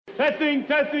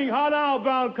Testing, hot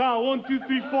outbound count. 1, 2,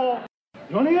 3, 4.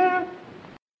 You want to hear?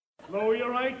 Lower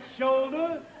your right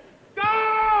shoulder.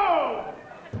 Go!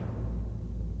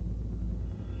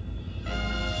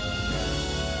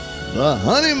 The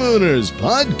Honeymooners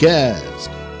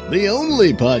Podcast. The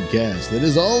only podcast that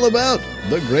is all about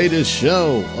the greatest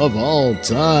show of all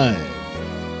time.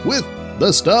 With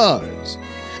the stars,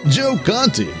 Joe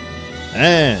Conti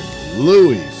and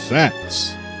Louie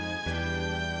Curse.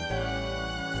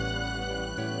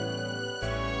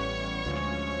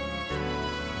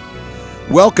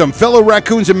 Welcome, fellow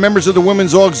raccoons and members of the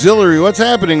Women's Auxiliary. What's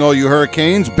happening, all you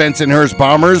Hurricanes, Bensonhurst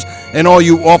Bombers, and all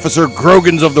you Officer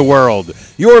Grogans of the world?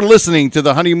 You're listening to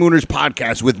the Honeymooners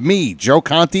Podcast with me, Joe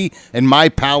Conti, and my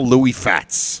pal Louie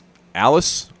Curse.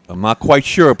 Alice, I'm not quite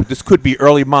sure, but this could be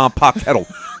early mom pop kettle.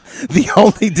 The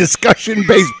only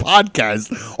discussion-based podcast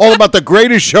all about the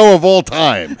greatest show of all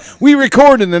time. We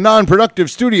record in the non-productive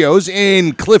studios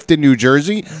in Clifton, New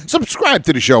Jersey. Subscribe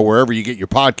to the show wherever you get your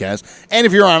podcasts. And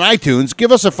if you're on iTunes,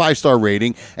 give us a 5-star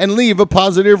rating and leave a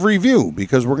positive review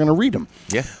because we're going to read them.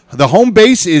 Yeah. The home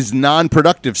base is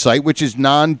non-productive site, which is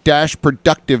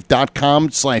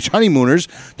non-productive.com/honeymooners.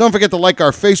 Don't forget to like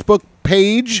our Facebook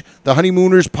page, the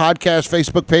Honeymooners Podcast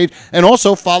Facebook page, and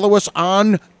also follow us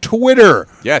on Twitter.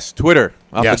 Yes, Twitter.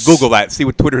 I'll have to Google that, see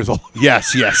what Twitter is all about.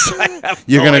 Yes.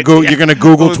 You're gonna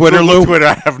Google Twitter, Lou? Twitter,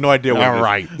 I have no idea what it is. All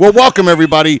right. Well, welcome,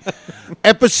 everybody.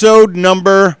 Episode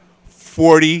number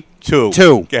 42.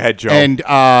 Go ahead, Joe. And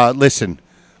listen,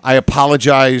 I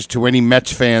apologize to any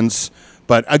Mets fans,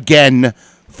 but again,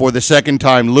 for the second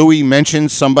time, Louie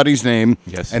mentions somebody's name,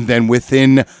 yes, and then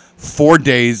within 4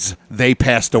 days, they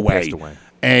passed away.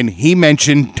 And he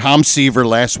mentioned Tom Seaver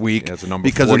last week because of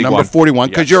number 41.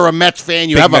 Because you're a Mets fan.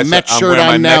 You have a Mets shirt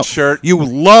on now. You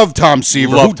love Tom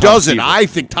Seaver. Who doesn't? I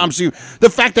think Tom Seaver. The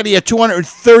fact that he had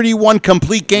 231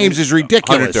 complete games is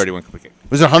ridiculous. 131 complete games.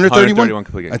 Was it 131? 131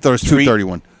 complete games. I thought it was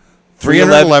 231.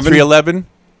 311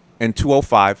 and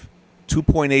 205,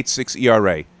 2.86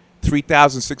 ERA,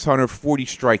 3,640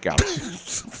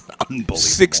 strikeouts. Unbelievable.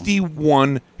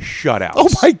 61 shutouts. Oh,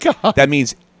 my God. That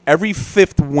means every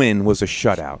fifth win was a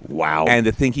shutout. Wow. And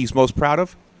the thing he's most proud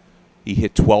of, he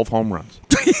hit 12 home runs.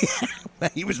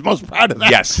 He was most proud of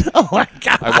that? Yes. Oh, my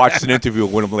God. I watched an interview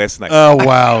with him last night. Oh,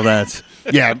 wow. That's...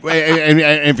 Yeah, and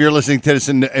if you're listening to this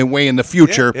in the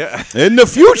future, in the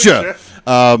future,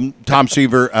 Tom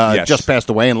Seaver just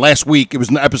passed away, and last week it was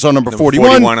episode number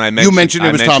 41. You mentioned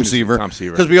it was Tom Seaver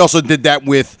because we also did that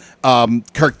with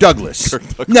Kirk Douglas.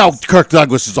 Now Kirk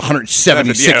Douglas is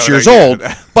 176 years old,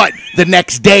 but the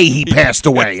next day he passed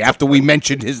away after we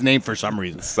mentioned his name for some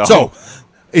reason. So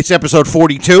it's episode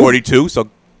 42. 42. So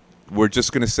we're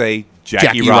just going to say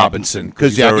Jackie Robinson.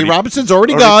 Because Jackie Robinson's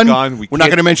already gone. We're not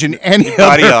going to mention any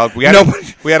other. We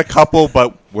had a couple,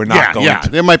 but we're not going to.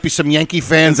 There might be some Yankee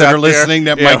fans that are listening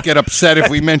that might get upset if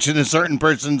we mention a certain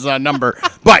person's number.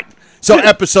 But, so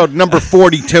episode number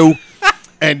 42.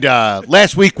 And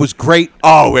last week was great.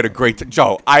 Oh, we had a great time.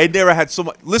 Joe, I never had so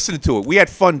much listening to it. We had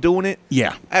fun doing it.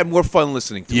 Yeah. I had more fun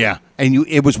listening to it. Yeah. And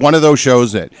it was one of those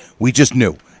shows that we just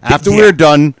knew. After we were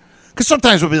done... Because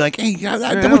sometimes we'll be like, hey,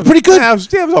 that was pretty good. It was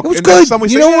good.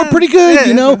 We're pretty good,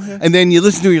 And then you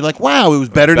listen to it, you're like, wow, it was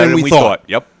better than we thought.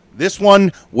 Yep. This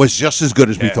one was just as good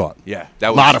as we thought. Yeah. That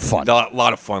was a lot of fun. A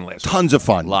lot of fun last week. Tons of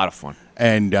fun. A lot of fun.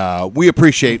 And we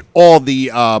appreciate all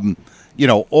the,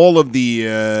 all of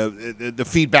the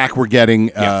feedback we're getting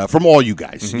from all you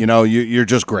guys. Mm-hmm. You're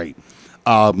just great.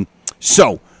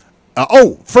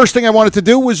 First thing I wanted to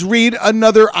do was read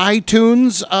another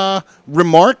iTunes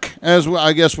remark, as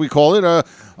I guess we call it,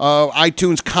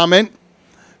 iTunes comment.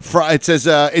 It says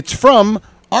it's from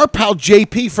our pal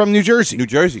JP from New Jersey. New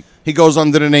Jersey. He goes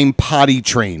under the name Potty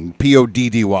Train,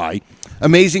 Poddy.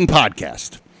 Amazing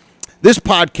podcast. This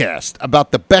podcast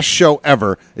about the best show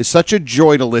ever is such a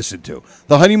joy to listen to.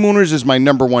 The Honeymooners is my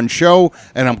number one show,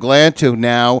 and I'm glad to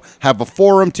now have a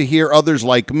forum to hear others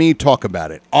like me talk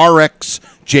about it. RX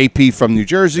JP from New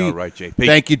Jersey. All right, JP.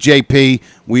 Thank you, JP.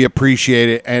 We appreciate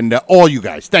it. And all you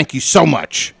guys, thank you so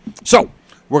much. So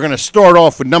we're going to start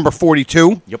off with number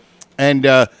 42. Yep. And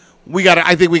I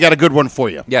think we got a good one for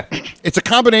you. Yeah. It's a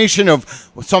combination of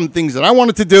some things that I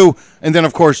wanted to do, and then,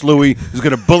 of course, Louie is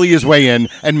going to bully his way in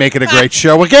and make it a great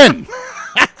show again.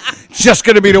 Just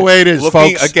going to be the way it is,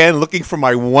 folks. Again, looking for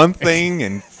my one thing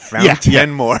and found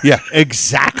 10 more. Yeah,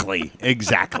 exactly.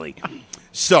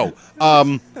 So,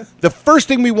 the first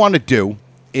thing we want to do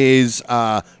is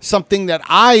something that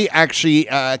I actually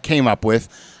came up with,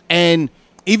 and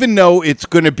even though it's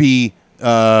going to be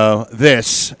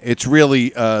it's really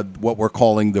what we're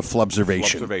calling the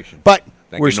Flubservation. But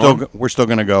we're still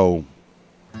going to go.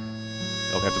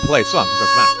 Oh, we have to play a song.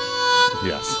 That's not.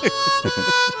 Yes.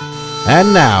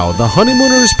 And now, the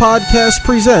Honeymooners podcast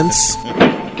presents...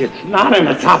 It's not in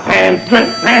the top hand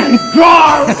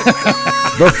drawer!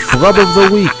 The Flub of the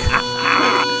Week.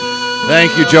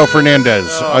 Thank you, Joe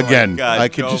Fernandez. Again, God, I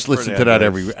could Joe just listen to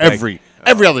Fernandez. that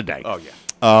every other day. Oh,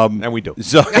 yeah. And we do.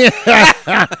 So,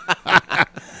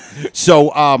 it's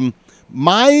only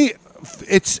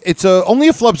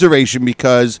a flubservation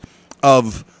because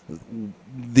of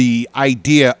the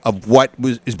idea of what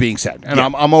is being said, and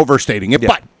I'm overstating it. Yeah.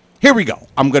 But here we go.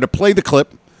 I'm going to play the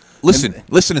clip. Listen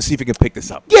and see if you can pick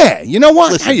this up. Yeah, you know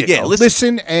what? Listen,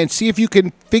 listen and see if you can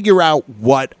figure out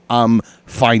what I'm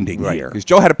finding here. Because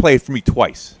Joe had to play it for me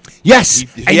twice. Yes,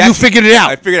 you figured it out.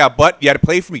 I figured it out, but you had to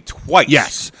play it for me twice.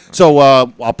 Yes. So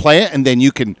I'll play it, and then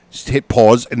you can hit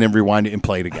pause and then rewind it and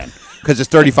play it again. Because it's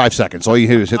 35 seconds. All you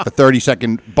do is hit the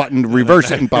 30-second button, reverse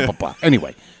it, and blah, blah, blah.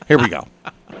 Anyway, here we go.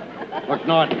 Look,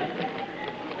 Norton,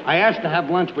 I asked to have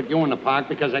lunch with you in the park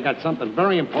because I got something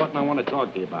very important I want to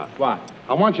talk to you about. What?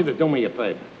 I want you to do me a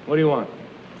favor. What do you want?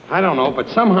 I don't know, but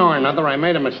somehow or another I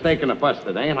made a mistake in the bus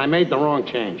today, and I made the wrong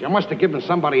change. I must have given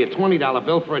somebody a $20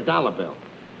 bill for a $1 bill.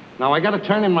 Now, I got to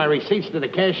turn in my receipts to the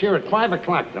cashier at 5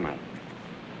 o'clock tonight.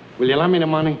 Will you lend me the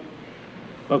money?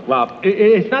 Look, Rob,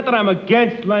 it's not that I'm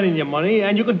against lending you money,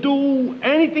 and you can do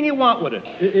anything you want with it.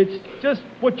 It's just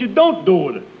what you don't do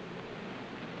with it.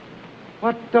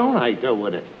 What don't I do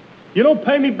with it? You don't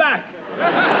pay me back.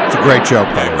 It's a great joke,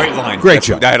 by the way. Great line. Great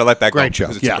joke. I had to let that go. Great joke.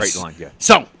 It's a great line, yeah.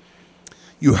 So,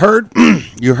 you heard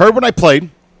what I played,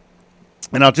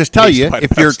 and I'll just tell you,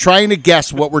 if you're trying to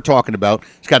guess what we're talking about,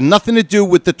 it's got nothing to do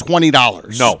with the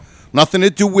 $20. No. Nothing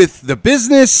to do with the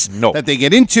business that they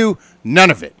get into. None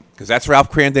of it. Because that's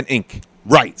Ralph Cramden, Inc.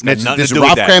 Right. This is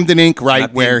Ralph Cramden, Inc.,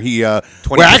 right, where he, where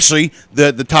actually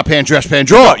the top hand, dress pan,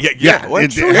 drawer. Yeah.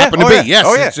 It happened to be,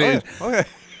 yes. Yeah.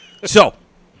 So,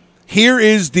 here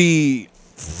is the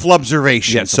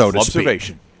flubservation, so to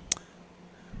speak.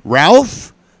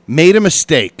 Ralph made a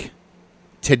mistake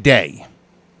today,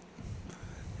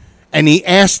 and he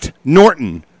asked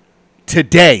Norton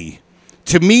today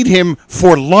to meet him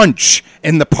for lunch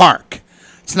in the park.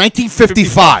 It's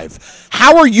 1955.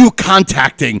 How are you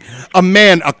contacting a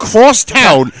man across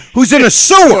town who's in a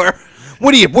sewer?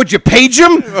 Would you page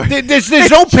him? There's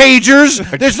no pagers.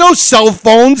 There's no cell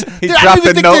phones. He dropped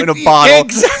a note in a bottle,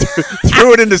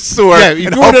 threw it in the sewer,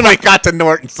 and hopefully got to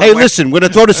Norton somewhere. Hey, listen, we're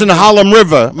going to throw this in the Harlem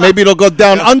River. Maybe it'll go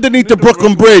down underneath the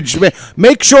Brooklyn Bridge.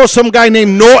 Make sure some guy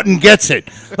named Norton gets it.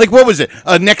 Like, what was it?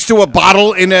 Next to a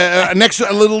bottle, in a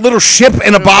little ship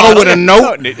in a bottle with a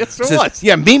note? Says,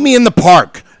 yeah, meet me in the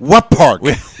park. What park?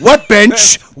 What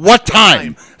bench? What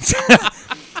time?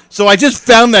 So I just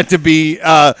found that to be,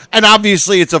 and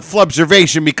obviously it's a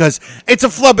flubservation because it's a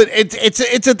flub.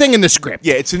 It's a thing in the script.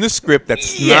 Yeah, it's in the script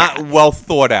that's not well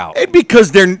thought out. And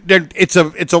because it's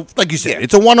a like you said,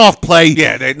 it's a one-off play.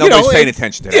 Yeah, nobody's paying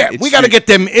attention to that. Yeah, we got to get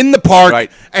them in the park,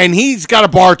 and he's got to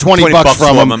borrow 20 bucks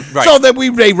from him. Right. So that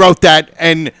they wrote that,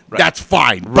 and that's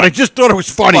fine. Right. But I just thought it was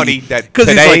funny because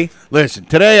he's like, listen,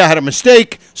 today I had a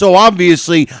mistake, so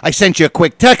obviously I sent you a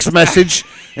quick text message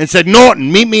and said,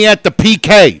 Norton, meet me at the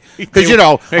PK. Because,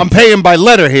 I'm paying by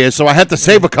letter here, so I had to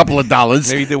save a couple of dollars.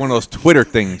 Maybe he did one of those Twitter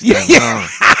things. Yeah.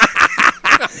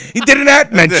 He did an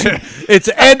at mention. It's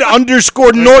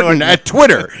Ed_Norton at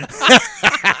Twitter.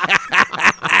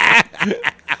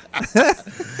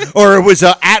 Or it was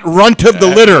at Runt of the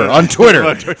Litter on Twitter.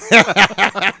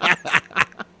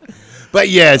 But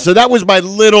yeah, so that was my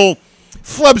little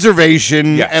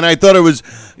flubservation, and I thought it was,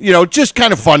 just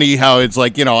kind of funny how it's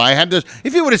like, I had to,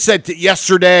 if you would have said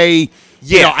yesterday,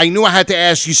 I knew I had to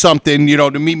ask you something,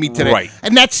 to meet me today. Right.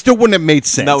 And that still wouldn't have made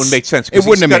sense. That wouldn't make sense. It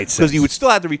wouldn't have made sense. Because he would still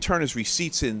have to return his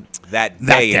receipts in that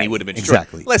day, and he would have been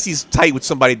exactly. Sure. Unless he's tight with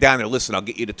somebody down there. Listen, I'll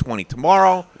get you to 20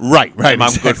 tomorrow. Right. I'm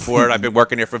good for it. I've been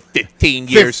working there for 15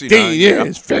 years.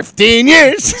 15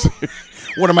 years.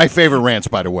 One of my favorite rants,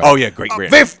 by the way. Oh, yeah, great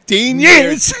rant. 15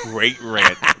 years. Great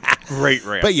rant. Great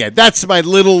rant. But yeah, that's my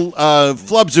little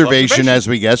flubservation, as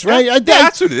we guess, right? Yeah,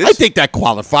 that's what it is. I think that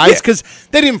qualifies because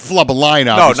they didn't flub a line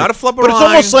out. No, not a flub a line. But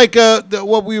it's almost like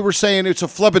what we were saying. It's a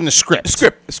flub in the script. A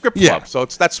script flub. So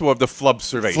that's more of the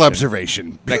flubservation.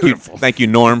 Flubservation. Beautiful. Thank you,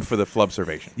 Norm, for the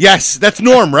flubservation. Yes, that's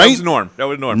Norm, right? That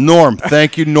was Norm. Norm.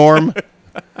 Thank you, Norm.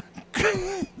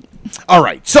 All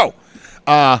right. So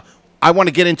I want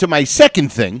to get into my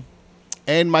second thing.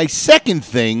 And my second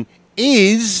thing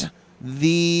is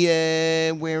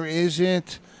the where is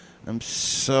it? I'm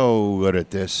so good at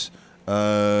this.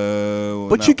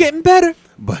 But you're getting better.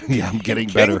 But yeah, I'm getting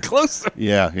better. Getting closer.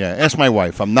 Yeah. Ask my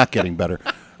wife. I'm not getting better.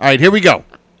 All right, here we go.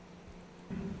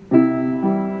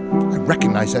 I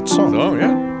recognize that song. Oh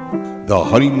yeah. The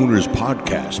Honeymooners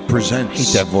podcast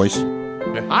presents. Hate that voice.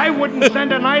 I wouldn't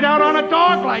send a night out on a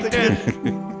dog like this. Don't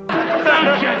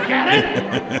you get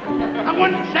it? I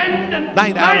wouldn't send a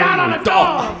night out on a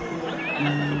dog.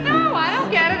 No, I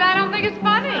don't get it. I don't think it's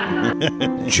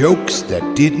funny. Jokes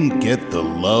that didn't get the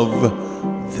love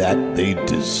that they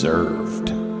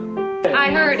deserved.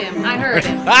 I heard him.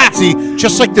 See,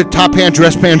 just like the top hand,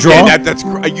 dress band draw. Yeah, that's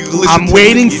you listen I'm to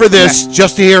waiting it, for this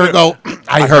just to hear it go.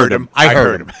 I heard him.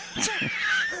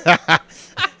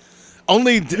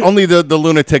 Only the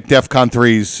lunatic DEFCON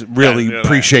 3s really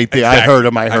appreciate the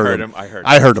exactly. I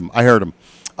heard him.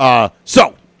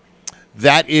 So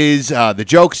that is the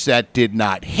jokes that did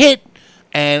not hit,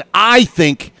 and I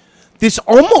think this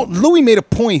almost. Louie made a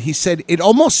point. He said it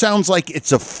almost sounds like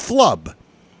it's a flub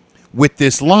with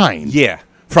this line. Yeah,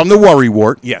 from the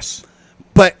Worrywart. Yes,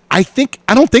 but I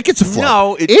don't think it's a flub.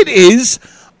 No, it is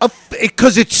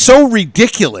because it's so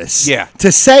ridiculous. Yeah.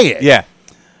 To say it. Yeah.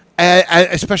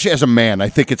 Especially as a man, I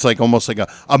think it's like almost like a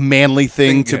manly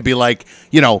thing to be like,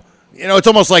 it's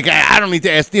almost like I don't need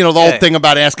to ask, the whole thing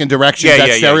about asking directions,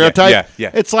 that stereotype.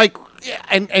 Yeah. It's like,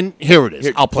 and here it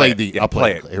is. I'll play it.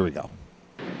 Here we go.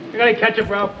 You got any ketchup,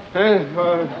 Ralph? I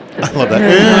love that.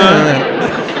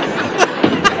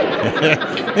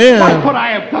 What could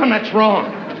I have done that's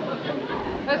wrong?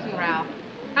 Listen, Ralph,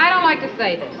 I don't like to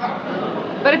say this,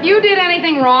 but if you did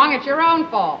anything wrong, it's your own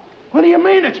fault. What do you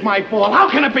mean it's my fault? How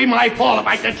can it be my fault if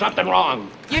I did something wrong?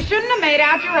 You shouldn't have made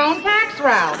out your own tax,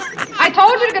 Ralph. I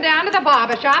told you to go down to the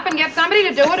barber shop and get somebody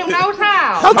to do it who knows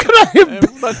how. How could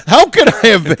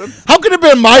it have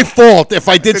been my fault if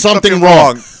I did something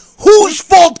wrong? Whose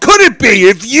fault could it be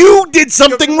if you did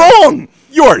something wrong?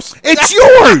 Yours. It's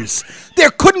yours. There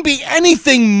couldn't be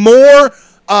anything more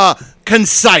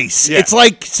concise. Yeah. It's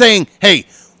like saying, hey,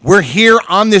 we're here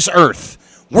on this earth.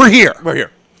 We're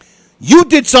here. You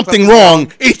did something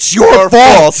wrong. It's your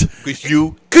fault. Because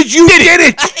you did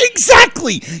it.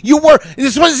 Exactly. You were.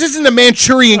 This isn't the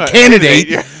Manchurian Candidate.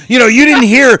 You didn't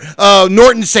hear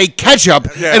Norton say ketchup,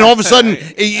 and all of a sudden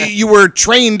you were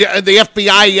trained. The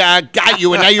FBI got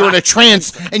you, and now you're in a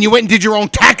trance, and you went and did your own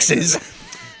taxes.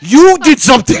 You did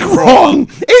something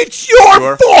wrong. It's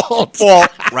your fault,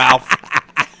 Ralph.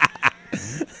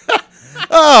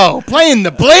 Oh, playing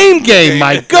the blame game.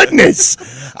 My goodness.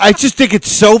 I just think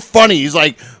it's so funny. He's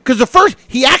like, because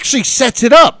he actually sets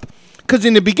it up. Because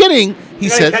in the beginning, he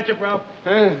says, ketchup, Ralph?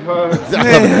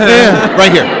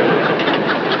 Right here.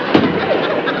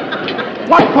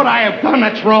 What could I have done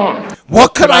that's wrong?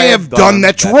 What could I have done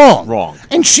that's wrong?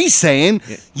 And she's saying,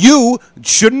 you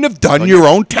shouldn't have done your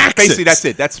own taxes. Basically, that's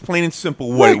it. That's plain and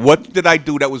simple. Right. What did I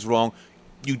do that was wrong?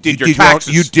 You did your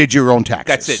taxes. You did your own taxes.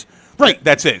 That's it. Right.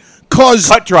 That's it.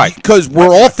 Cut dry. Because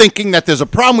we're all thinking that there's a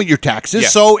problem with your taxes. Yeah.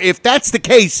 So if that's the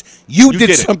case, you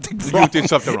did something wrong. You did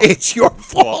something wrong. It's your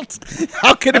fault.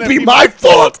 How can it be my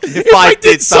fault if I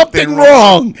did something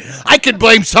wrong? I could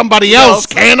blame somebody else,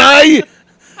 can I?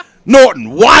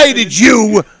 Norton, why did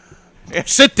you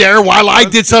sit there while I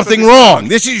did something wrong?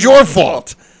 This is your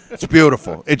fault. It's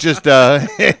beautiful. It just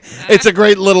it's a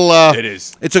great little it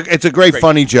is. It's a great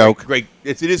funny joke.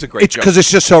 It is a great joke. Because it's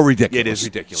just so ridiculous. It is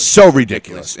ridiculous. So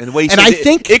ridiculous. And the way I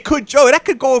think it could, Joe, that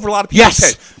could go over a lot of people's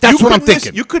heads. That's what I'm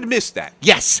thinking. You could miss that.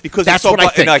 Yes. Because that's what I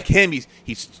think. And like him, he's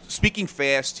speaking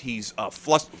fast, he's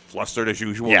flustered as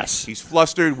usual. Yes. He's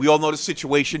flustered. We all know the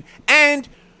situation. And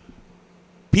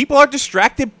people are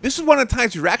distracted. This is one of the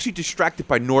times you're actually distracted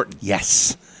by Norton.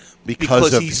 Yes.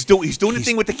 Because he's doing the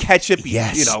thing with the ketchup.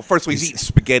 Yes. First of all, he's eating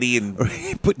spaghetti and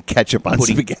putting ketchup on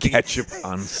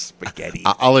spaghetti.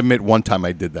 I'll admit one time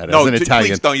I did that as an Italian.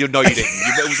 Please don't. You didn't.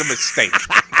 It was a mistake.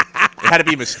 It had to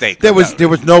be a mistake. There was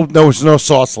no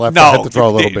sauce left. No, I had to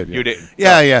throw a little bit. You didn't.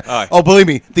 Yeah. Right. Oh, believe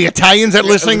me, the Italians that are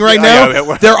listening right now,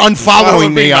 they're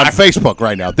unfollowing me on Facebook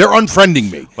right now. They're unfriending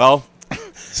me. Well.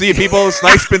 See you, people. It's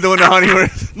nice been doing the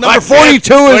Honeymooners. Number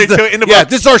 42 is the book.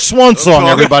 This is our swan song,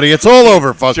 everybody. It's all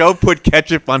over, folks. Joe put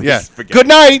ketchup on his spaghetti. Good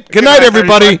night. Good night,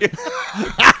 everybody.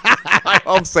 I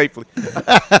home safely.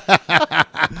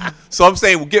 So I'm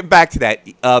saying, we're getting back to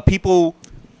that. People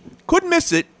could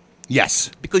miss it. Yes.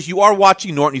 Because you are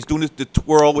watching Norton. He's doing the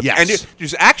twirl. And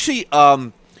there's actually,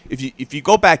 if you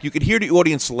go back, you can hear the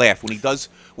audience laugh when he does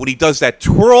that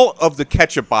twirl of the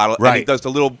ketchup bottle. Right. And he does the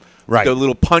little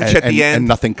punch at the end. And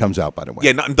nothing comes out, by the way.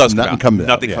 Yeah, nothing does come out.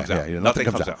 Nothing comes out. Nothing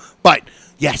comes out. But,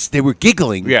 yes, they were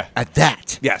giggling at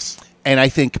that. Yes. And I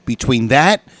think between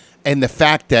that and the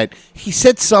fact that he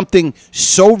said something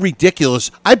so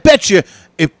ridiculous, I bet you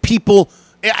if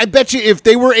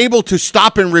they were able to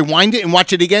stop and rewind it and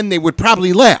watch it again, they would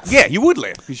probably laugh. Yeah, you would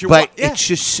laugh. It's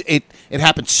just, it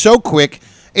happened so quick.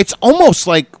 It's almost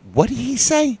like what did he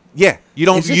say? Yeah, you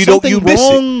don't. Is it You don't. something You miss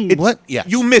wrong? it. What? Yes.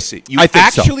 You miss it. You I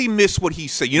think so. actually miss what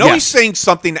he's saying. You know, he's saying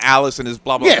something to Alice and his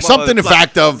blah blah. Yeah, blah, something blah, in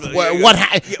fact of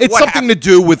it's something to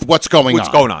do with what's going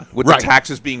on. With right. the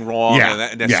taxes being wrong.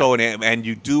 Yeah. And so and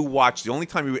you do watch the only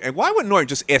time you. And why wouldn't Norton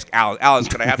just ask Alice? Alice,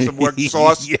 could I have some more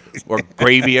sauce or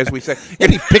gravy, as we say?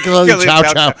 Any pickle chow chow? You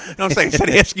know what I'm saying? Instead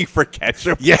of asking for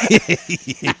ketchup. Yeah.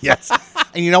 Yes.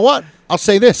 And you know what? I'll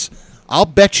say this. I'll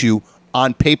bet you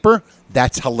on paper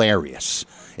that's hilarious.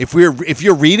 If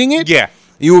you're reading it,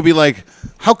 you will be like,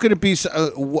 how could it be?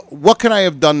 What could I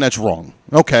have done that's wrong?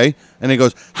 Okay, and he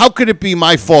goes, how could it be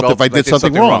my fault if I did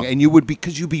something wrong? And you would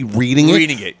because you'd be reading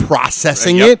it,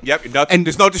 processing it. Yep. And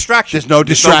there's no distraction. There's no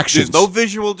distractions. There's no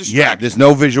visual distraction. Yeah, there's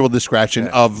no visual distraction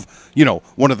of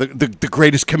one of the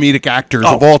greatest comedic actors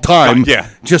of all time.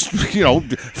 Just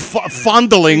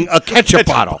fondling a ketchup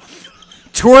bottle,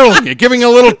 twirling it, giving a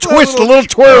little twist, a little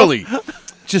twirly.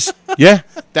 Just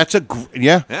that's a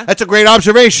great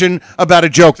observation about a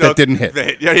joke that didn't hit.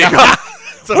 There you go.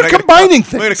 So we're combining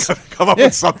things. We're going to come up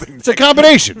with something. It's a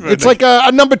combination. It's like a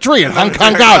number 3 in Hong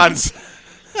Kong Gardens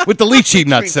with the lychee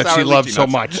nuts that she loves so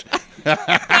much.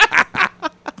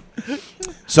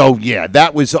 So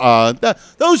that was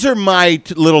those are my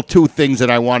little 2 things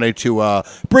that I wanted to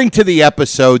bring to the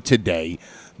episode today.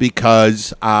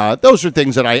 Because those are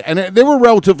things that they were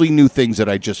relatively new things that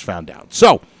I just found out.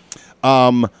 So,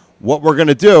 what we're going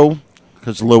to do,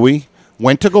 because Louie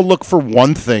went to go look for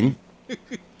one thing.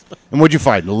 And what'd you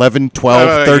find? 11,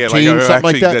 12, 13, something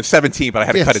like that? 17, but I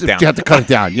had to cut it down. You had to cut it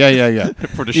down. Yeah.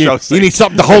 For the show's sake. You need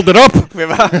something to hold it up?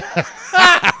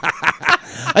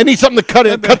 I need something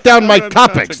to cut down my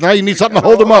topics. Now you need something to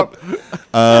hold them up.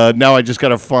 Now I just got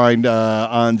to find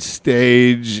on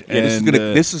stage. Can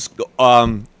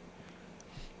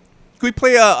we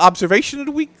play observation of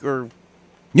the week? Or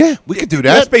yeah, we could do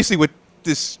that. That's basically what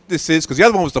this is, because the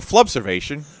other one was the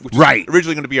Flubservation, which was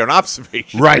originally going to be an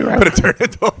observation. Right. But it turned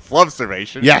into a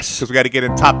Flubservation. Yes. Because we got to get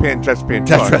in top pan, dress pan,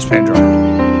 drawer. Dress pan, drawer.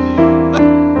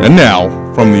 And now,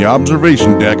 from the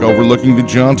observation deck overlooking the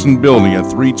Johnson Building at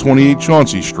 328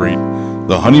 Chauncey Street,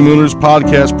 the Honeymooners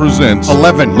podcast presents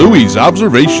 11 Louie's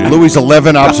Observation. Louie's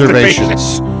 11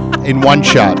 observations in one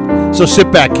shot. So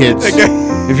sit back, kids. Okay.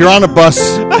 If you're on a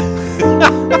bus,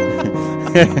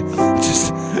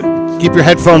 just keep your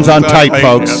headphones on tight,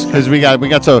 folks, because we got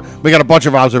a bunch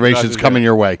of observations coming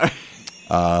your way.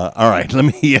 All right, let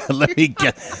me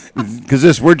get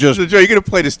because we're just. So Joe, you're gonna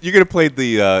play this. You're gonna play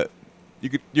the.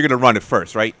 You're gonna run it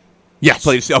first, right? Yes.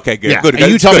 Play this. Okay, good. Yeah. Good.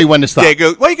 And you tell me when to stop. Yeah,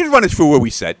 good. Well, you can run it through where we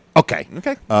said. Okay.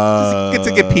 Okay.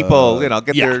 Get people, get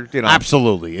their,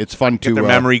 absolutely. It's fun to get their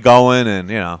memory going, and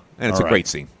it's a great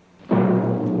scene.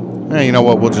 Hey, you know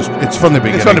what? It's from the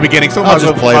beginning. It's from the beginning. So I'll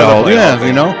just play it all. Yeah,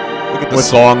 Look at the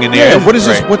song in there. Yeah. What is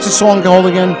this? What's the song called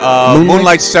again?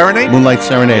 Moonlight Serenade. Moonlight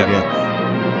Serenade. Yeah.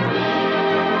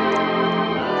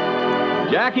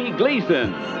 Jackie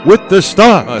Gleason. With the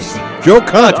stars, Joe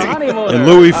Conti and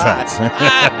Louie Fats.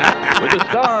 With the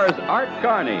stars, Art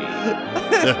Carney.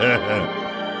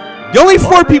 The only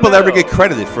 4 people that ever get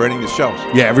credited for any of the shows.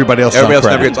 Yeah, everybody else never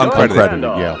gets uncredited.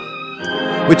 Yeah,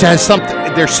 which has something.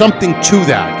 There's something to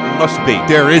that. Must be.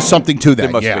 There is something to that.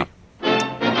 There must be.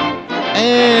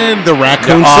 And the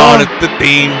raccoon song. The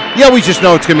theme. Yeah, we just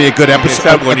know it's going to be a good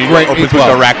episode. When it opens with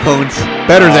the raccoons.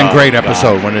 Better than great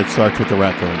episode when it starts with the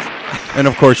raccoons. And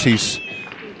of course he's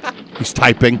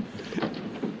typing.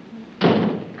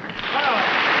 Like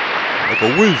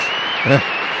a whiz.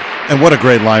 And what a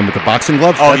great line with the boxing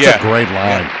gloves. Oh, That's a great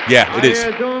line. Yeah, it is. How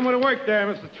you doing with the work there,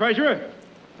 Mr. Treasurer?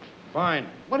 Fine.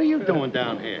 What are you doing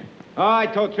down here? Oh, I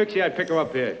told Trixie I'd pick her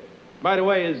up here. By the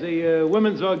way, is the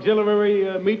women's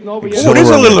auxiliary meeting over yet? Oh, there's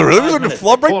a little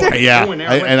flub right there. Yeah,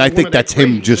 and I think that's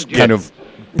him just kind of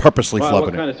purposely flubbing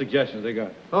what kind of suggestions they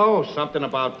got? Oh, something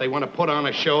about they want to put on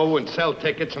a show and sell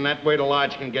tickets, and that way the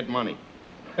lodge can get money.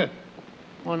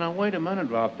 Well, now, wait a minute,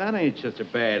 Ralph. That ain't just a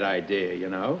bad idea, you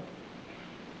know.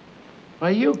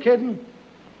 Are you kidding?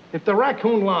 If the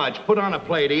Raccoon Lodge put on a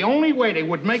play, the only way they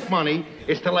would make money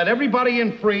is to let everybody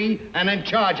in free and then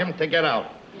charge them to get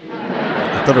out.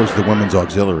 I thought it was the women's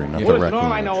auxiliary, not the Raccoon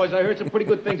all I know is I heard some pretty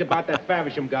good things about that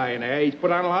Faversham guy in there. He's put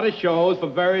on a lot of shows for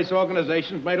various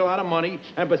organizations, made a lot of money,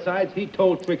 and besides, he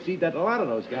told Trixie that a lot of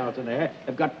those gals in there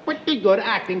have got pretty good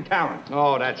acting talent.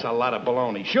 Oh, that's a lot of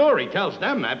baloney. Sure, he tells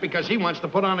them that because he wants to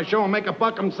put on a show and make a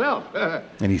buck himself.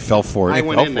 And he fell for it. I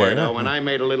went in there, though, and I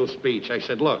made a little speech. I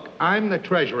said, look, I'm the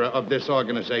treasurer of this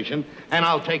organization, and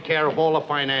I'll take care of all the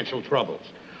financial troubles.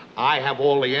 I have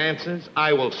all the answers.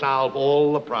 I will solve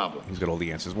all the problems. He's got all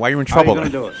the answers. Why are you in How are trouble? you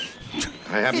going to do it?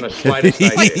 I haven't the slightest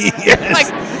idea.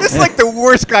 This is like the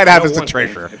worst guy to have as the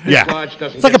treasurer. Yeah.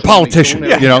 It's like a politician.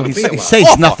 You know, he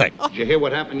says nothing. Did you hear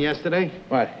what happened yesterday?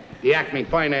 What? The Acme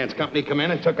Finance Company come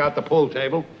in and took out the pool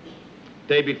table.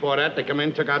 Day before that, they come in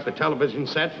and took out the television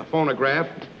set, the phonograph.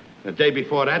 The day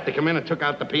before that, they come in and took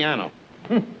out the piano.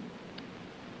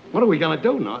 What are we going to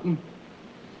do, Norton?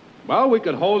 Well, we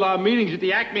could hold our meetings at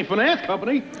the Acme Finance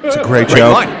Company. It's a great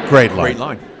joke. Great line. Great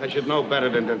line. I should know better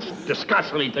than to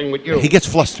discuss anything with you. He gets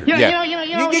flustered.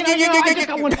 I just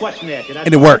got one question to ask you.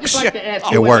 And it works.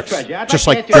 It works. Just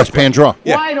like Dress Pan Draw.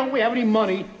 Why don't we have any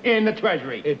money in the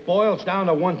Treasury? It boils down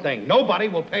to one thing. Nobody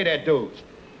will pay their dues.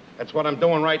 That's what I'm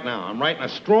doing right now. I'm writing a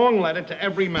strong letter to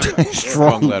every member.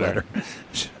 Strong letter.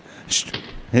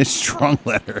 His strong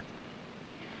letter.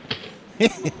 Boy,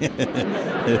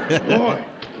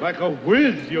 like a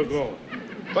whiz you're going.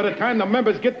 By the time the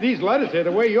members get these letters here,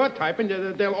 the way you're typing,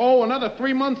 they'll owe another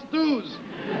 3 months' dues.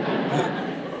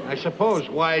 I suppose,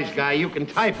 wise guy, you can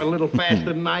type a little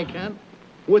faster than I can.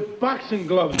 With boxing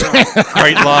gloves on.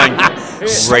 Great line. Here,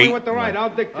 tell me what to write.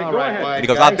 I'll dictate. All Go right, ahead. wise And he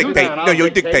goes, guy. I'll dictate. Sit down, No, you I'll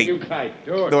dictate. You type.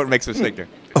 Sure. No one makes a mistake there.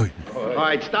 All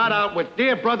right, start out with,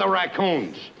 Dear Brother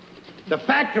Raccoons, the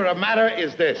fact of the matter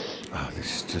is this. Oh,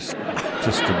 this is just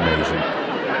amazing.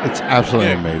 It's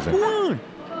absolutely amazing.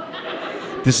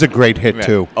 This is a great hit,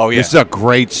 too. Oh, yeah. This is a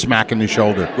great smack in the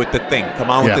shoulder. With the thing. Come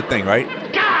on with the thing, right?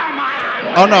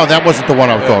 Oh, no, that wasn't the one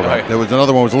I was talking about. There was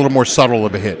another one that was a little more subtle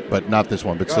of a hit, but not this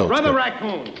one, but still. Brother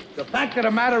Raccoons, the fact of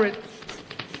the matter is...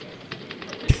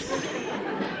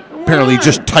 Apparently he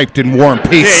just typed in War and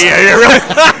Peace. Yeah, really.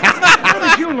 How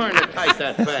did you learn to type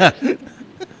that fast?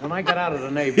 When I got out of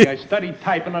the Navy, I studied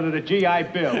typing under the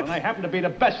GI Bill, and I happened to be the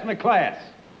best in the class.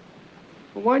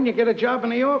 Well, why didn't you get a job in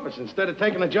the office instead of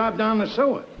taking a job down the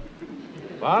sewer?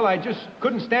 Well, I just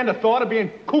couldn't stand the thought of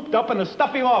being cooped up in a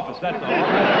stuffy office, that's all.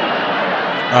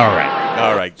 All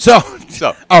right. So,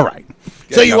 all right.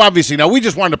 So you obviously know. We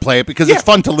just wanted to play it because it's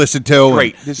fun to listen to.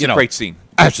 Great. This is a great scene.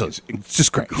 Absolutely. It's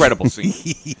just great. Incredible scene.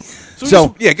 So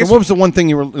what was the one thing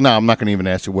you were... No, I'm not going to even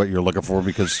ask you what you're looking for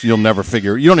because you'll never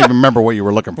figure... You don't even remember what you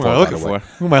were looking for, by the way.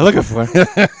 Who am I looking for?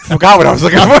 Forgot what I was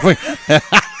looking for.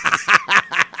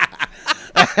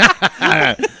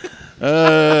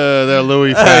 That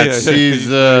Louie Fats. He's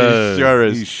sure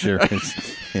is. He sure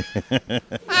is.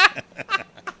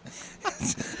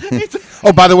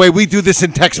 Oh, by the way, we do this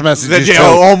in text messages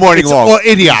all morning long. Well,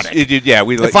 idiotic.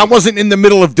 If I wasn't in the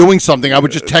middle of doing something, I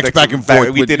would just text back and forth.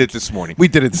 We did it this morning.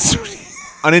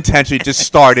 Unintentionally, it just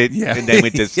started, and then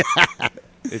it just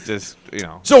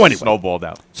So anyway, snowballed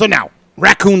out. So now,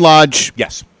 Raccoon Lodge.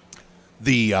 Yes.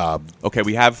 Okay,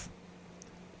 we have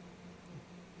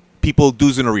people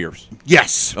dues in arrears.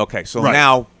 Yes. Okay, so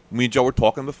now me and Joe were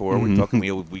talking before. We're talking. We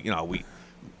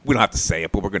don't have to say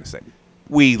it, but we're going to say it.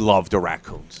 We love the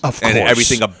raccoons. Of course. And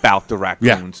everything about the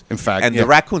raccoons. Yeah, in fact. And the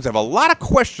raccoons have a lot of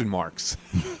question marks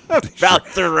about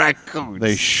the raccoons.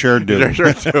 They sure do. They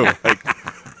sure do.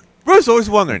 Bruce always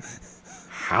wondering,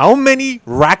 how many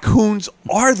raccoons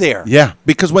are there? Yeah,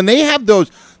 because when they have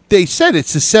those, they said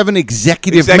it's the 7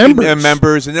 executive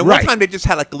members. And then one time they just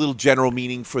had like a little general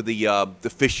meeting for the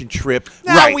fishing trip.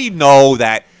 Now we know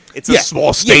that it's a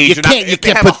small stage. You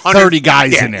can't put 30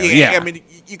 guys in there. Yeah. I mean,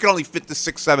 you can only fit the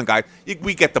 6, 7 guys.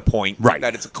 We get the point. Right.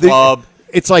 That it's a club.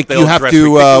 It's like you have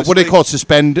to, what do they call it,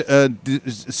 suspend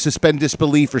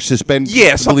disbelief or suspend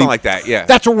something like that, yeah.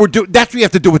 That's what we're doing. That's what you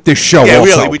have to do with this show also.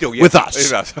 Really, we do. Yeah. With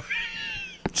us.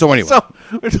 So anyway. So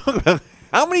we're talking about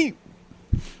how many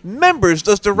members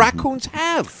does the Raccoons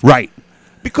have? Right.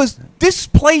 Because this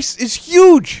place is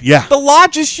huge. Yeah. The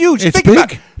lodge is huge. It's Think big.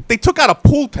 about it. They took out a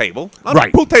pool table.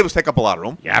 Right. Pool tables take up a lot of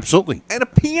room. Yeah, absolutely. And a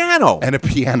piano.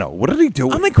 What are they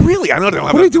doing? I'm like, really? I know they don't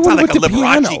have What are they doing like with a the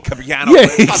Liberace piano. Yeah,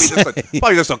 It's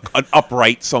probably just an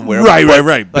upright somewhere. Right.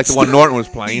 Like the one Norton was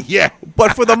playing. Yeah.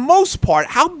 But for the most part,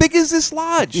 how big is this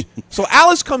lodge? So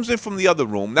Alice comes in from the other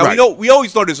room. Now, we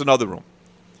always know there's another room.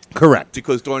 Correct.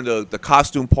 Because during the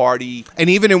costume party. And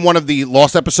even in one of the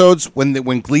Lost episodes,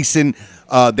 when Gleason,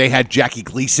 they had Jackie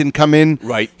Gleason come in.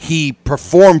 Right. He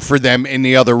performed for them in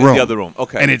the other room. In the other room,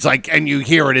 okay. And it's like, and you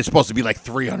hear it, it's supposed to be like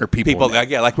 300 people.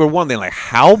 Like we're wondering, like,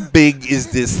 how big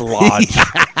is this lodge?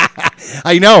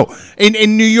 I know.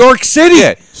 In New York City.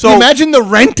 Yeah. So can you imagine the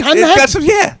rent on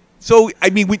that? So, I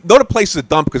mean, we know the place is a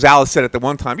dump because Alice said at the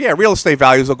one time, real estate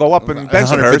values will go up in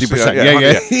Bensonhurst. 150%.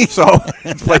 Yeah. So,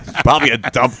 it's like probably a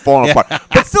dump falling apart.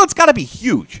 But still, it's got to be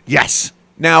huge. Yes.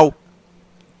 Now,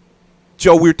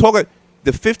 Joe, we were talking,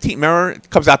 the 15, remember, it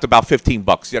comes out to about $15. You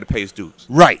got to pay his dues.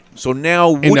 Right. So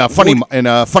now. In funny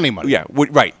money. Yeah,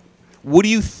 right. What do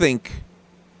you think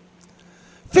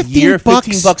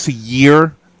 $15 a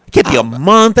year. It can't be a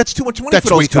month. That's too much money for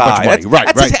those way too guys. much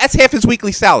money. That's half his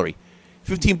weekly salary.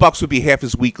 $15 would be half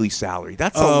his weekly salary.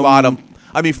 That's a lot of.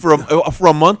 I mean, for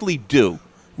a monthly due.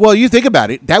 Well, you think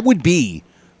about it. That would be.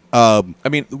 1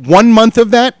 month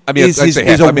of that is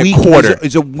a week. Quarter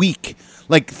is a week.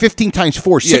 Like 15 times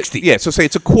 4, 60. Yeah. So say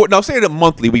it's a quarter. No, say it a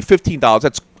monthly. Would be $15.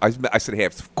 That's I said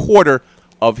half. Quarter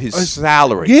of his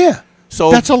salary. Yeah.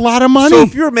 So that's a lot of money. So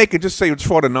if you're making, just say it's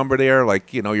for the number there,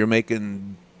 like you're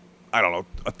making, I don't know,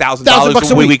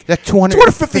 $1,000 a week. That's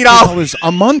 $250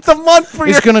 a month. A month for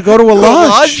is going to go to a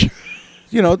lodge.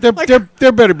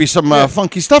 There better be some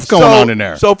funky stuff going on in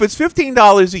there. So if it's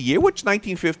 $15 a year, which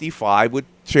 1955 would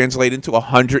translate into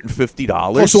 $150.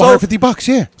 Close to $150,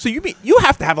 yeah. So you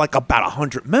have to have like about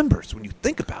 100 members when you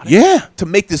think about it. Yeah. To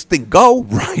make this thing go.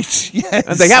 Right, yes.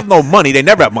 And they have no money. They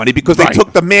never have money because they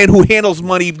took the man who handles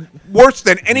money worse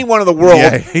than anyone in the world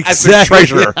as their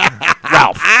treasurer,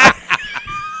 Ralph.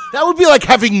 That would be like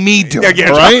having me do it,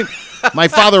 right? My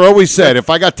father always said, if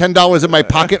I got $10 in my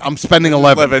pocket, I'm spending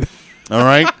 11. All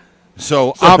right?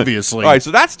 So obviously. All right,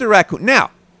 so that's the raccoon.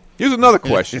 Now, here's another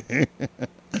question. A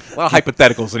lot of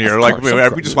hypotheticals in here.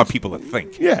 We just want people to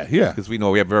think. Yeah. Because we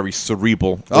know we have a very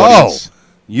cerebral audience.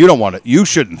 You don't want it. You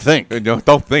shouldn't think.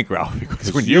 Don't think, Ralph.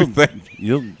 Because when you think,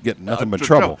 you'll get nothing but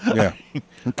trouble. Yeah.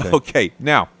 Okay.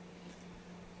 Now,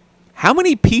 how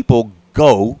many people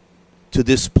go to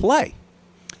this play?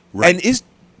 Right. And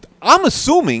I'm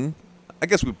assuming, I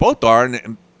guess we both are,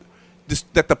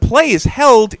 that the play is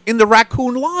held in the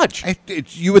Raccoon Lodge.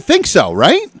 You would think so,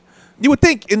 right? You would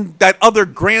think in that other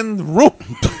grand room.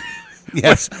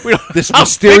 Yes, this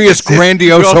mysterious,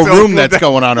 grandiose room that's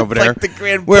going on over there. Like the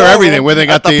grand where they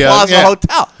got the Plaza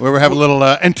Hotel. Where we have a little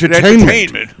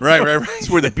entertainment. Right. That's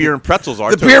where the beer and pretzels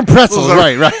are. The beer and pretzels,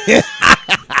 right.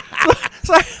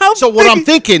 So what I'm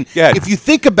thinking, if you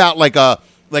think about like a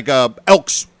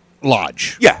Elks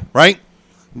Lodge, right?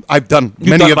 I've done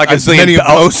many of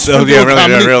those.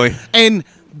 Really. And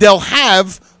they'll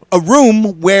have a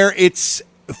room where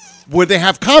they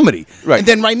have comedy. Right. And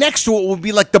then right next to it will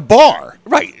be like the bar.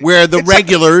 Right. Where the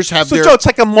regulars have their... So, Joe, it's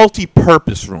like a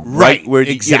multi-purpose room. Right. Where,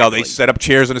 they set up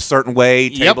chairs in a certain way,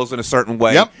 tables in a certain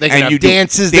way. Yep. They can have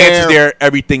dances there.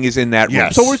 Everything is in that room.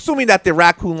 Yes. So we're assuming that the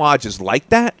Raccoon Lodge is like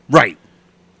that? Right.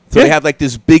 So they have like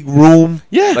this big room,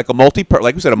 like a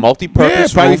like we said, a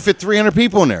multi-purpose probably room. Fit 300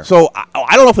 people in there. So I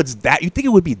don't know if it's that. You think it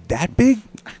would be that big?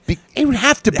 It would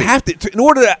have to be. In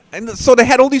order to, and so they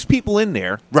had all these people in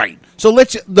there, right? So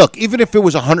let's look. Even if it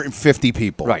was 150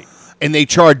 people, right, and they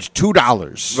charged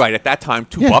 $2, right at that time,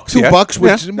 $2, $2,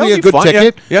 which would be a good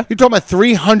ticket. Yeah, you're talking about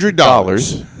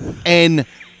 $300, and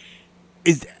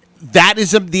that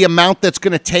is the amount that's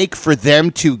going to take for them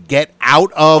to get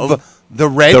out of. The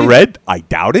red? The red? I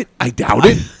doubt it.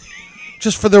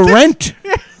 Just for the rent.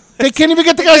 They can't even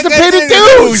get the guys to pay the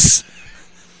dues.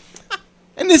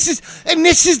 And this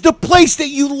is the place that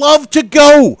you love to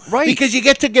go. Right. Because you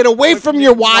get to get away from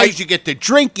your wives, you get to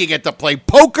drink, you get to play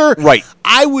poker. Right.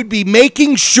 I would be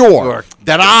making sure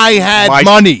that I had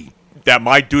money. That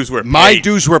my dues were paid. My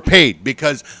dues were paid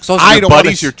because so I your don't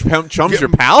buddies, your chums, your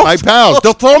pals? My pals.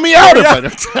 They'll throw me out of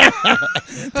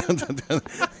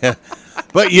it.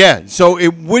 But yeah, so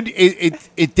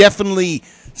it definitely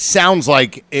sounds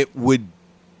like it would.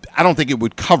 I don't think it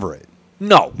would cover it.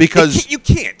 No, because you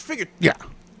can't figure. Yeah,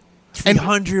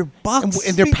 $300,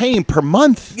 and they're paying per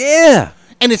month. Yeah,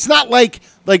 and it's not like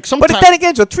sometimes. But then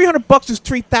again, so $300 is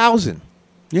 $3,000.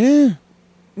 Yeah.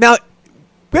 Now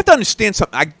we have to understand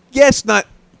something. I guess not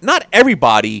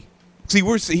everybody. See,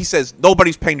 he says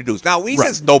nobody's paying the dues. Now, when he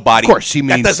says nobody, of course, he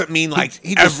means, that doesn't mean like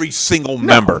every single no,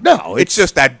 member. No, it's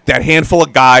just that handful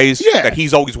of guys that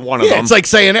he's always one of them. It's like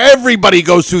saying everybody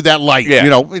goes through that light.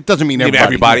 Yeah. It doesn't mean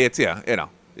everybody. It's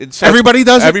It's everybody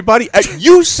does everybody.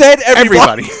 You said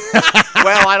everybody.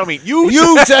 Well, I don't mean you.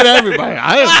 You said everybody.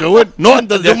 I didn't do it. No one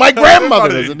does it. My grandmother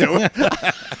doesn't do it.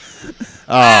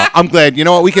 I'm glad. You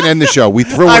know what? We can end the show. We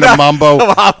threw in a Mambo,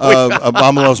 a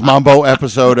Mamelo's Mambo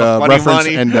episode reference,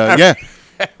 and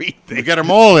we got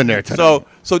them all in there today.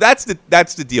 So that's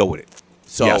the deal with it.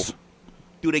 So,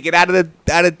 do they get out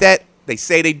of debt? They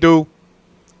say they do.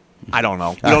 I don't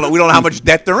know. We don't know how much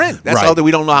debt they're in. That's all that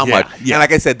we don't know how much. Yeah. And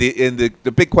like I said,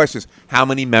 the big question is how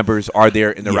many members are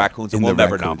there in the Raccoons, and we'll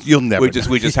never know. You'll never.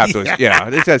 We just have to. Yeah,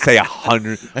 they just say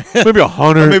 100, maybe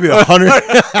 100, maybe 100.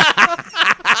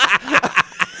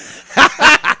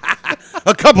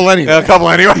 A couple anyway.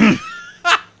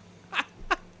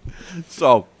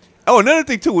 So, another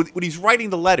thing too, when he's writing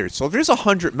the letters. So if there's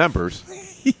 100 members,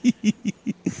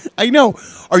 I know.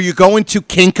 Are you going to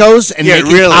Kinko's and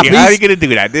making really? copies? How are you going to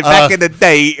do that? Back in the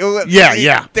day,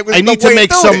 I need to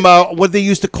make some. What they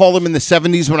used to call them in the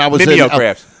 70s when I was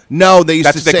mimeographs. No, they used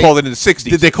That's to what say. They called it in the 60s.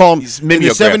 Did they call them in the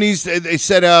mimeographs. 70s? They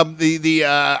said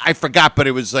I forgot, but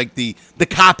it was like the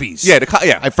copies. Yeah,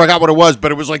 I forgot what it was,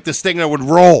 but it was like this thing that would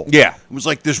roll. Yeah, it was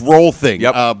like this roll thing.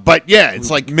 Yep. But yeah, it's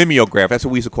like mimeograph. That's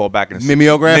what we used to call it back in the 60s.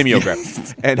 Mimeograph.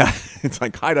 Mimeograph. And it's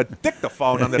like kind of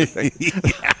dictaphone on the thing.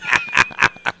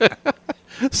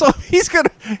 So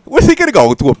where's he gonna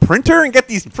go? To a printer and get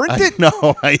these printed?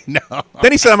 I know.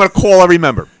 Then he said, I'm gonna call every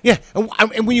member. Yeah,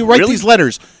 and when you write these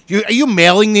letters, are you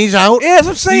mailing these out? Yeah, that's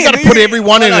what I'm saying. You got to put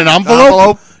everyone in an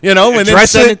envelope, and then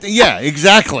send it. Yeah,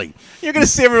 exactly. You're gonna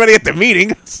see everybody at the meeting.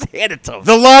 Hand it to them.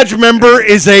 The lodge member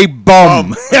is a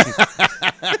bum.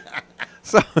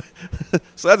 so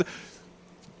that's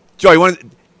Joey.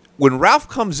 When Ralph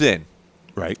comes in.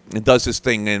 Right, and does this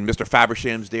thing, and Mr.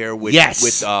 Faversham's there with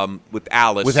Alice. With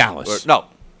Alice,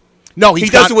 no, he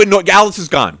does it with Alice is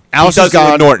gone. Alice he does is gone.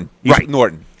 It with Norton, right?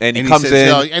 Norton, and he comes comes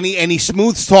in, and he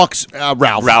smooth talks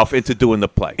Ralph into doing the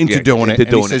play, doing it.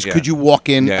 And he says, "Could you walk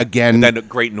in again?" And then a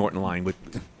great Norton line with,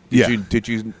 Did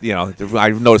you?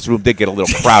 I've noticed the room did get a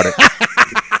little crowded.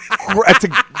 That's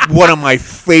one of my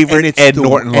favorite Ed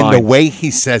Norton lines, and the way he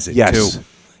says it too.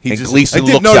 And Gleason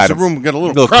looks at the him. room got a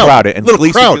little crowded. And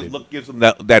Gleason gives him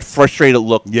that frustrated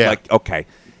look. Yeah. Like, okay,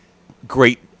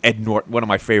 great Ed Norton. One of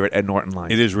my favorite Ed Norton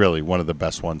lines. It is really one of the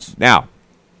best ones. Now,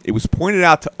 it was pointed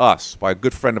out to us by a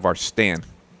good friend of ours, Stan.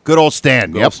 Good old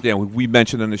Stan. Old Stan. We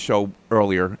mentioned in the show in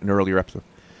an earlier episode,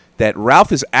 that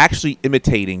Ralph is actually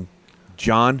imitating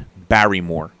John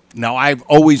Barrymore. Now, I've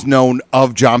always known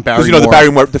of John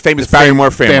Barrymore. The famous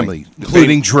Barrymore family.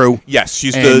 Including Drew. Yes,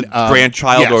 she's the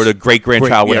grandchild or the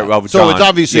great-grandchild whatever, of John. So it's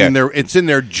obviously in their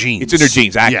genes. It's in their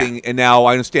genes, acting. Yeah. And now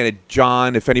I understand that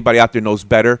John, if anybody out there knows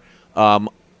better,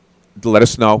 let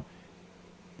us know,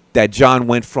 that John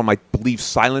went from, I believe,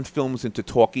 silent films into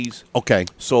talkies. Okay.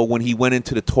 So when he went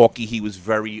into the talkie, he was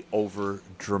very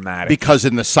over-dramatic. Because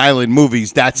in the silent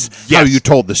movies, that's how you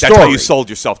told the story. That's how you sold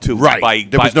yourself, too.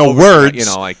 Right. There was no words.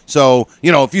 So,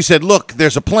 if you said, look,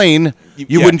 there's a plane,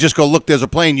 you wouldn't just go, look, there's a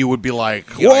plane. You would be like,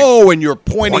 whoa, and you're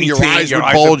pointing, your eyes would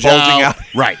bulge out.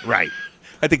 Right.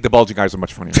 I think the bulging eyes are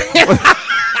much funnier.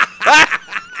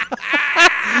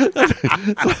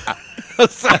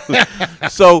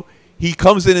 So he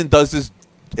comes in and does this,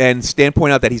 and Stan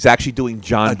pointed out that he's actually doing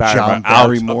John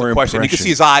Barrymore impression. You can see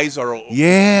his eyes are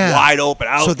wide open.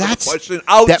 Out so that's question,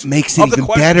 that makes it even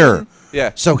better.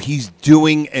 Yeah. So he's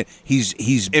doing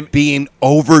he's being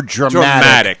over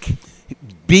dramatic,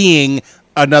 being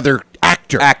another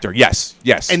actor. Yes.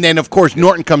 And then of course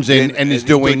Norton comes in and is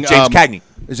doing James Cagney.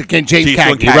 Is it James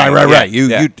Cagney? Right.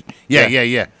 Yeah.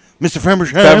 Mr.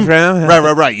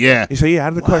 Favershem. Right. Yeah. You say, out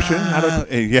of the question.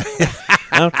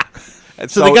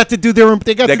 So they got to do their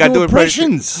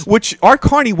impressions. Which Art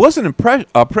Carney was an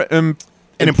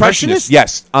impressionist.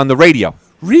 Yes, on the radio.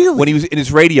 Really? When he was in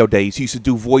his radio days, he used to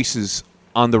do voices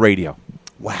on the radio.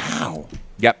 Wow.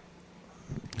 Yep.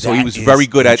 So he was very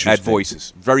good at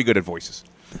voices. Very good at voices.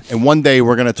 And one day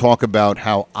we're going to talk about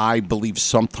how I believe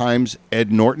sometimes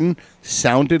Ed Norton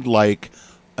sounded like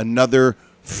another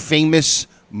famous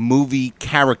movie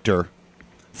character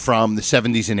from the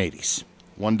 70s and 80s.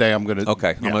 One day I'm going to...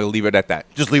 Okay, I'm going to leave it at that.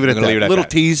 Just leave it at that. Little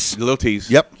tease. Little tease.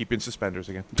 Yep. Keep in suspenders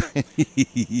again.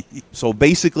 So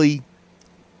basically,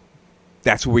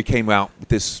 that's where we came out with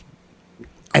this...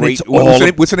 And great,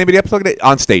 what's the name of the episode?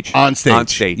 On Stage. On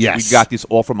Stage. Yes. We got this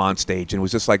all from On Stage, and it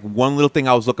was just like one little thing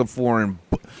I was looking for, and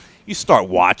you start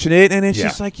watching it, and it's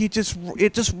just like it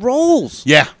just rolls.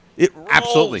 Yeah. It rolls.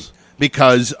 Absolutely.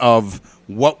 Because of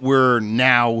what we're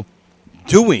now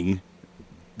doing,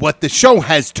 what the show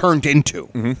has turned into.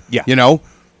 Mm-hmm. Yeah.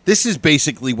 This is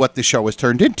basically what the show has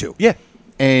turned into. Yeah.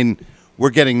 And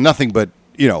we're getting nothing but,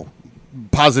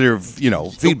 positive,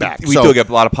 feedback. We do get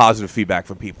a lot of positive feedback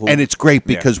from people. And it's great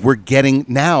because we're getting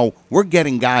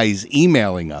guys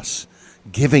emailing us,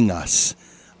 giving us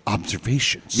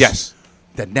observations. Yes.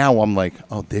 That now I'm like,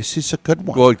 oh, this is a good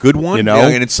one. Well, a good one. Yeah,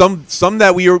 and it's some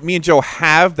that me and Joe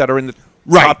have that are in the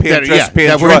right, top hand, and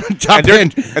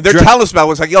they're telling us about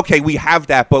it. It's like, okay, we have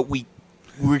that, but we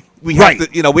have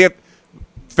to, we have.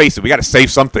 Face it, we got to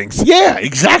save some things. Yeah,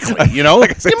 exactly. Like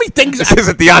I said, give me things. This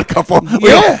isn't the Odd Couple.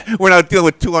 We're not dealing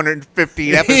with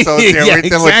 250 episodes here. We're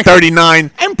dealing with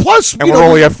 39, and plus, and we're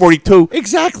only at 42.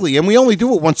 Exactly, and we only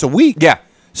do it once a week. Yeah.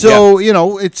 So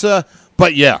it's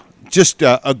but yeah, just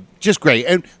great.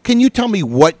 And can you tell me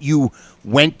what you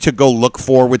went to go look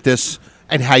for with this,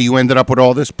 and how you ended up with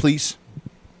all this, please?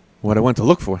 What I went to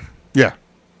look for? Yeah,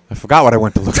 I forgot what I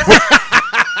went to look for.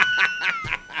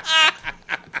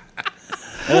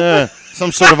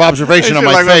 Some sort of observation on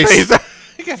my face.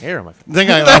 I got hair on my face. I think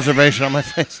I have an observation on my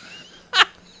face.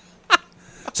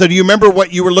 So do you remember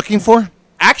what you were looking for?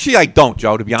 Actually, I don't,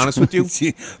 Joe, to be honest with you.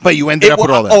 But you ended up with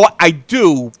all that. Oh, I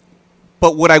do.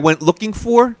 But what I went looking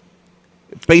for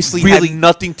basically had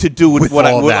nothing to do with what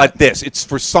like this. It's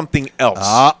for something else.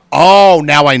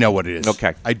 Now I know what it is.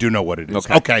 Okay. I do know what it is.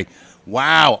 Okay.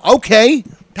 Wow. Okay.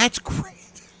 That's great.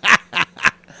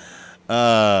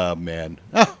 Man.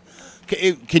 Oh.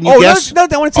 Can you guess? No,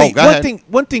 I want to say one thing.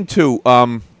 One thing, too. I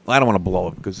don't want to blow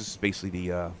it because this is basically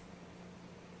the...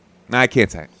 No, I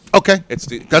can't say it. Okay.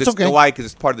 That's okay. Why? Because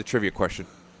it's part of the trivia question.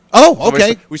 Oh,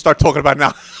 okay. We start talking about it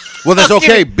now. Well, that's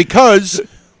okay because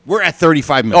we're at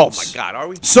 35 minutes. Oh, my God. Are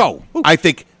we? So, I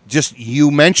think just you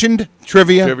mentioned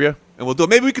trivia. And we'll do it.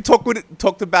 Maybe we could talk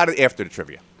about it after the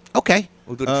trivia. Okay.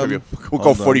 We'll do the trivia. We'll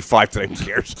go 45 today. Who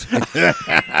cares?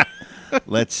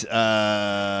 Let's,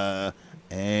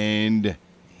 and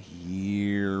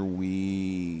here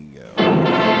we go.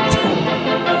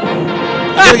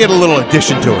 Gotta get a little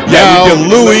addition to it. Yeah, now,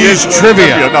 Louie's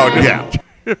trivia.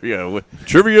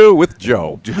 Trivia with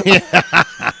Joe.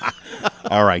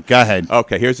 All right, go ahead.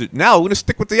 Okay, here's it. Now we're gonna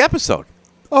stick with the episode.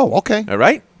 Oh, okay. All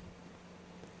right.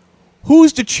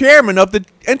 Who's the chairman of the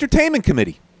entertainment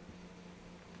committee?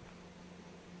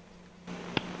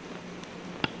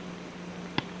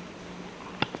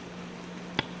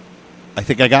 I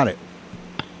think I got it.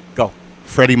 Go.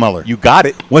 Freddie Muller. You got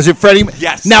it. Was it Freddie?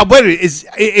 Yes. Now, but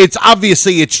it's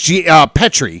obviously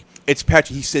Petrie. It's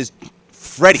Petrie. He says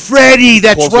Freddie. Freddie,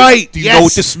 that's right. Do you know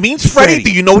what this means, Freddie?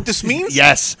 Do you know what this means?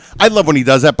 Yes. I love when he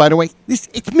does that, by the way.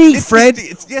 It's me, Fred.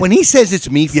 When he says it's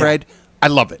me, Fred, I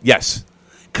love it. Yes.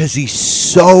 Because he's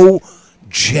so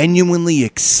genuinely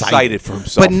excited for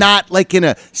himself. But not like in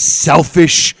a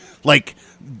selfish, like...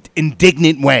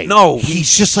 indignant way. No,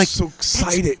 he's just like so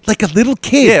excited, like a little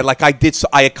kid. Yeah, like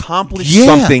I accomplished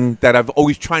something that I've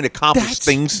always trying to accomplish. That's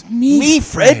things. Me,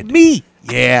 Fred. Me.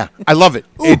 Yeah, I love it.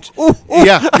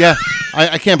 Yeah.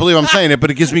 I can't believe I'm saying it,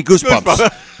 but it gives me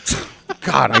goosebumps.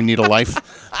 God, I need a life.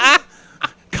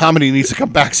 Comedy needs to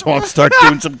come back, so I'll start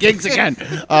doing some gigs again.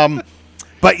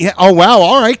 But yeah, oh wow,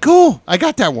 all right, cool. I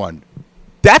got that one.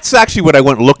 That's actually what I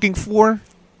went looking for.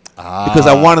 Because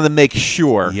I wanted to make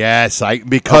sure. Yes,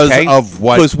 because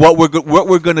what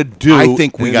we're going to do. I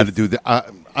think we got to do that.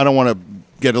 I don't want to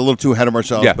get a little too ahead of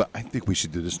ourselves, but I think we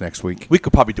should do this next week. We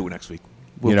could probably do it next week.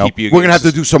 We're going to have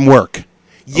to do some work.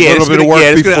 Yeah, a little bit of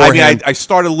work beforehand. I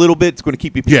started a little bit. It's going to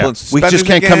keep people in suspense. We just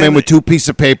can't come in with 2 pieces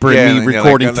of paper and me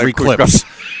recording 3 clips.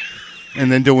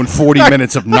 And then doing 40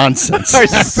 minutes of nonsense.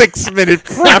 6-minute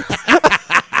prep.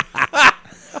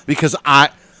 Because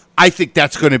I think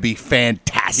that's going to be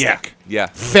fantastic. Yeah.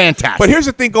 Fantastic. But here's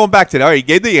the thing going back to that. All right, you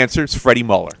gave the answer. It's Freddie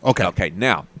Muller. Okay,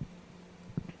 now.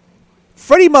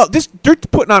 Freddie Muller, they're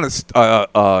putting on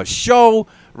a show.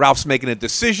 Ralph's making a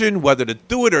decision whether to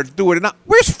do it or not.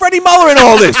 Where's Freddie Muller in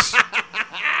all this?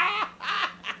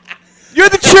 You're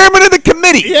the chairman of the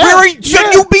committee. Yeah,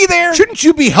 shouldn't you be there? Shouldn't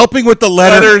you be helping with the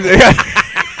letter?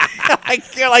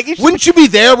 Wouldn't you be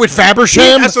there with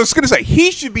Fabersham? That's what I was going to say.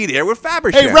 He should be there with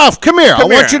Fabersham. Hey, Ralph, come here. I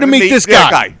want you to meet this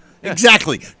guy.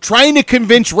 Exactly. Trying to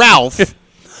convince Ralph,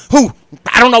 who,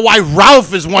 I don't know why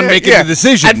Ralph is one making the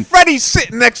decision. And Freddie's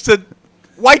sitting next to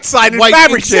Whiteside and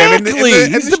Fabersham. Exactly.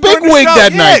 He's the big wig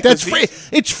that night.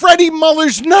 It's Freddie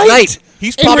Muller's night.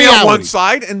 He's probably on one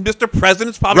side, and Mr.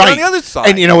 President's probably on the other side.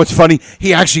 And you know what's funny?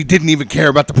 He actually didn't even care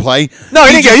about the play. No,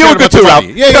 he didn't care. You were good too, Ralph.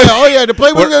 Yeah. Oh, yeah. The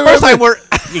play was good. First time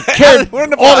he cared. All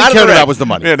he cared about was the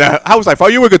money. Yeah, how was I? Oh,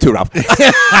 you were good too, Ralph.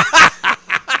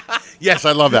 Yes,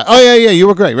 I love that. Oh, yeah. You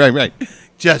were great. Right.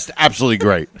 Just absolutely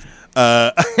great.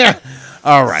 All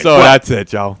right. So that's it,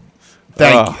 Joe.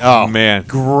 Thank you. Oh, man.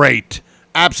 Great.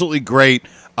 Absolutely great.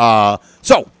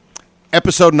 So,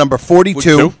 episode number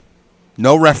 42.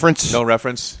 No reference.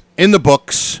 In the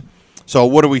books. So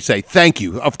what do we say? Thank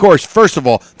you. Of course, first of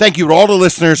all, thank you to all the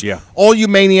listeners. Yeah. All you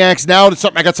maniacs. Now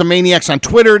I got some maniacs on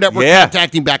Twitter that we're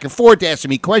contacting back and forth, asking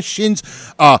me questions.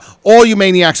 All you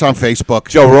maniacs on Facebook.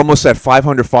 Joe, we're almost at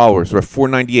 500 followers. We're at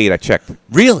 498, I checked.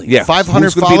 Really? Yeah. 500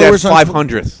 followers? Who's going to be that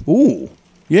 500th? Ooh.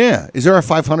 Yeah. Is there a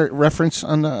 500 reference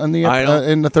on the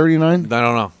in the 39? I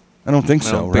don't know. I don't think so,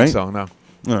 I don't right? think so, no.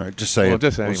 All right, just say it.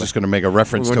 Anyway. I was just going to make a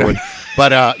reference to it.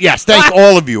 But, yes, thank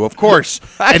all of you, of course.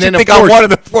 I think I'm one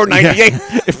of the 498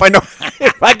 if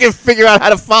I can figure out how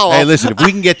to follow. Hey, listen, if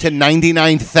we can get to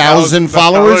 99,000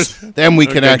 followers, then we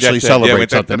can actually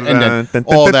celebrate something. And then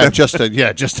all that just to.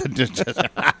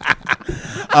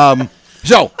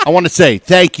 So, I want to say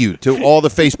thank you to all the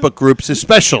Facebook groups,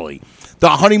 especially the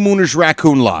Honeymooners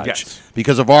Raccoon Lodge,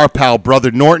 because of our pal,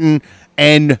 Brother Norton,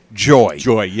 and Joy.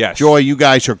 Joy, yes. Joy, you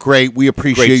guys are great. We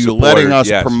appreciate Great you letting us supporters,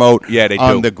 yes. promote Yeah, they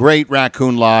on do. the Great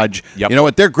Raccoon Lodge. Yep. You know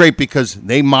what? They're great because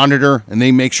they monitor and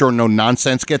they make sure no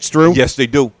nonsense gets through. Yes, they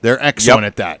do. They're excellent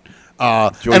at that.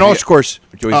 Joy's And of course,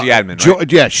 Joy's the admin,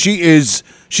 right? Yeah,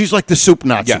 she's like the soup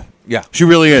Nazi. Yeah. She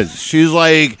really is. She's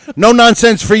like, no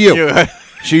nonsense for you.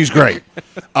 She's great.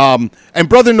 And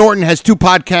Brother Norton has two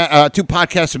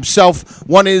podcasts himself.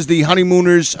 One is the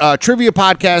Honeymooners Trivia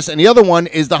Podcast, and the other one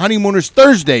is the Honeymooners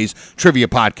Thursdays Trivia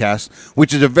Podcast,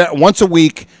 which is once a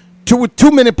week,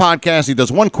 2-minute podcast. He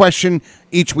does one question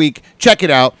each week. Check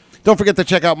it out. Don't forget to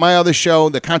check out my other show,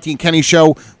 the Conti and Kenny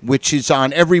Show, which is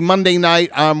on every Monday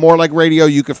night on More Like Radio.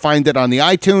 You can find it on the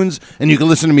iTunes, and you can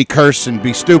listen to me curse and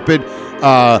be stupid.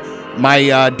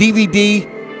 My DVD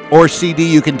or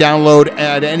CD you can download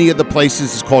at any of the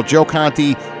places. It's called Joe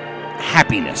Conti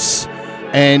Happiness.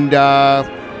 And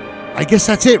I guess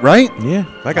that's it, right? Yeah.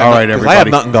 All right, everybody. I have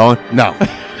nothing going. No.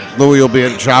 Louie will be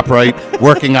at ShopRite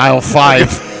working aisle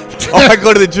 5. Oh, I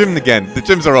go to the gym again. The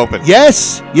gyms are open.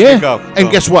 Yes. Yeah. Go.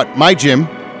 And guess what? My gym,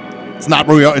 it's not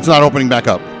opening back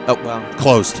up. Oh, well.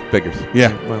 Closed. Figures.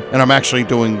 Yeah. Well. And I'm actually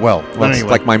doing well. Well, But it's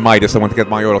anyway. like my Midas. I went to get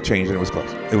my oil changed, and it was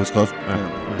closed. It was close.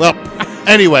 Well,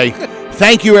 anyway,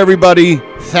 thank you, everybody.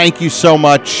 Thank you so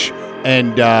much.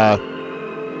 And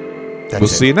We'll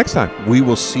see you next time. We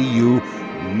will see you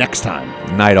next time.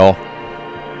 Night all.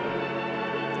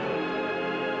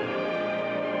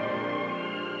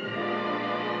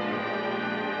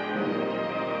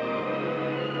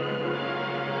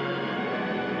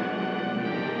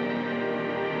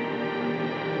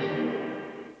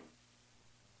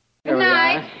 Good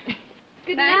night.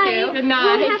 Good Thank night. you. Good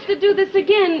night. We'll have to do this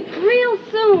again real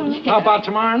soon. How about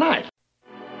tomorrow night?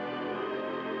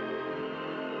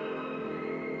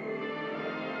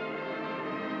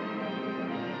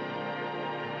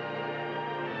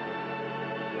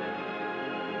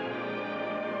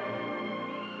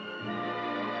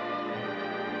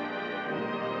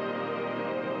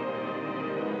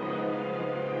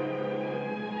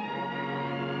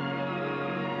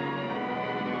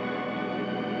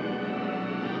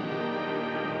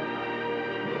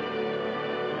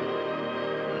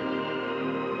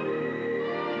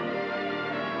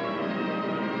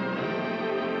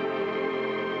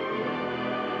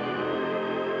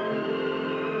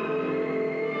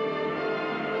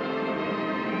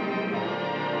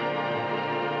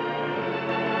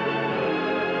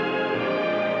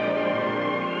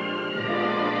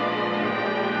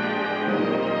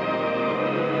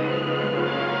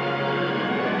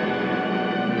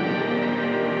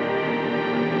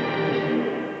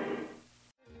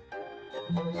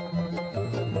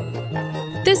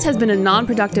 This has been a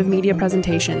non-productive media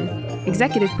presentation.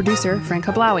 Executive producer, Frank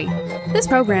Hablawi. This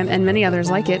program and many others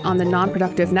like it on the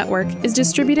Non-Productive Network is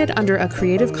distributed under a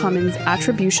Creative Commons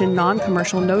Attribution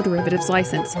Non-Commercial No Derivatives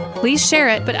license. Please share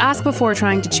it, but ask before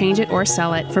trying to change it or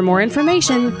sell it. For more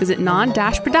information, visit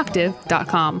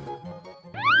non-productive.com.